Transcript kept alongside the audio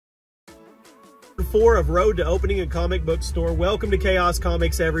4 of Road to Opening a Comic Book Store. Welcome to Chaos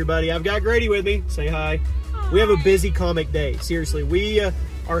Comics, everybody. I've got Grady with me. Say hi. Hi. We have a busy comic day. Seriously, we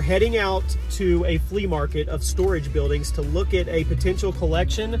are heading out to a flea market of storage buildings to look at a potential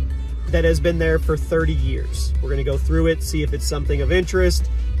collection that has been there for 30 years. We're going to go through it, see if it's something of interest.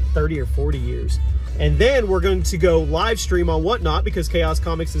 30 or 40 years. And then we're going to go live stream on Whatnot because Chaos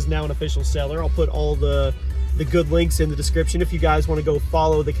Comics is now an official seller. I'll put all the good links in the description if you guys want to go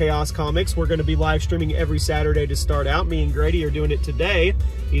follow the Chaos Comics. We're going to be live streaming every Saturday to start out. Me and Grady are doing it today.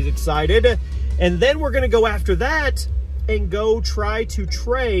 He's excited. And then we're going to go after that and go try to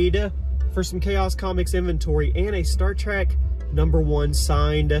trade for some Chaos Comics inventory and a Star Trek #1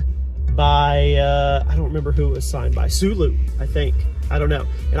 signed by, I don't remember who it was signed by. Sulu, I think. I don't know.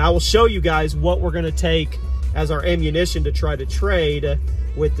 And I will show you guys what we're going to take as our ammunition to try to trade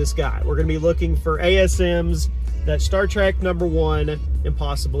with this guy. We're going to be looking for ASMs, that Star Trek #1, and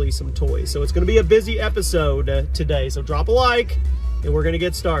possibly some toys. So it's going to be a busy episode today. So drop a like and we're going to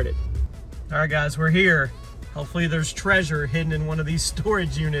get started. All right, guys, we're here. Hopefully there's treasure hidden in one of these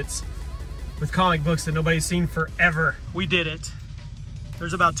storage units with comic books that nobody's seen forever. We did it.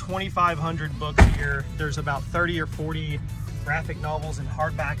 There's about 2,500 books here. There's about 30 or 40 graphic novels and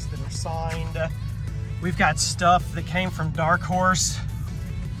hardbacks that are signed. We've got stuff that came from Dark Horse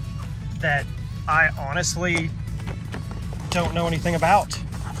that I honestly don't know anything about.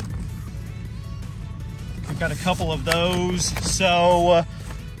 We've got a couple of those, so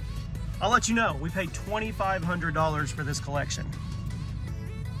I'll let you know. We paid $2,500 for this collection.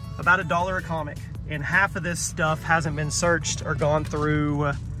 About $1 a comic, and half of this stuff hasn't been searched or gone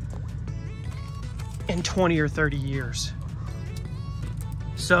through in 20 or 30 years.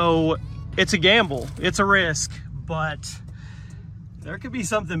 So it's a gamble, it's a risk, but there could be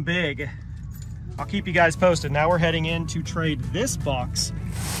something big. I'll keep you guys posted. Now we're heading in to trade this box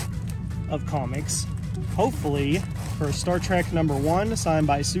of comics, hopefully for a Star Trek #1 signed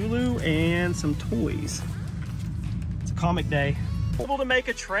by Sulu and some toys. It's a comic day. Able to make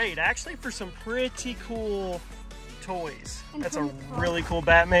a trade actually for some pretty cool toys. That's a really cool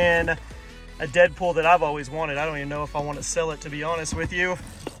Batman, a Deadpool that I've always wanted. I don't even know if I want to sell it, to be honest with you.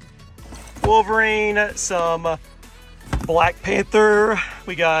 Wolverine, some Black Panther,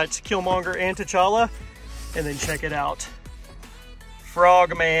 we got Killmonger and T'Challa, and then check it out,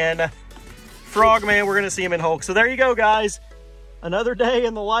 Frogman, we're gonna see him in Hulk. So there you go, guys, another day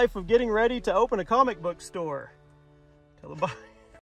in the life of getting ready to open a comic book store. Till the bye.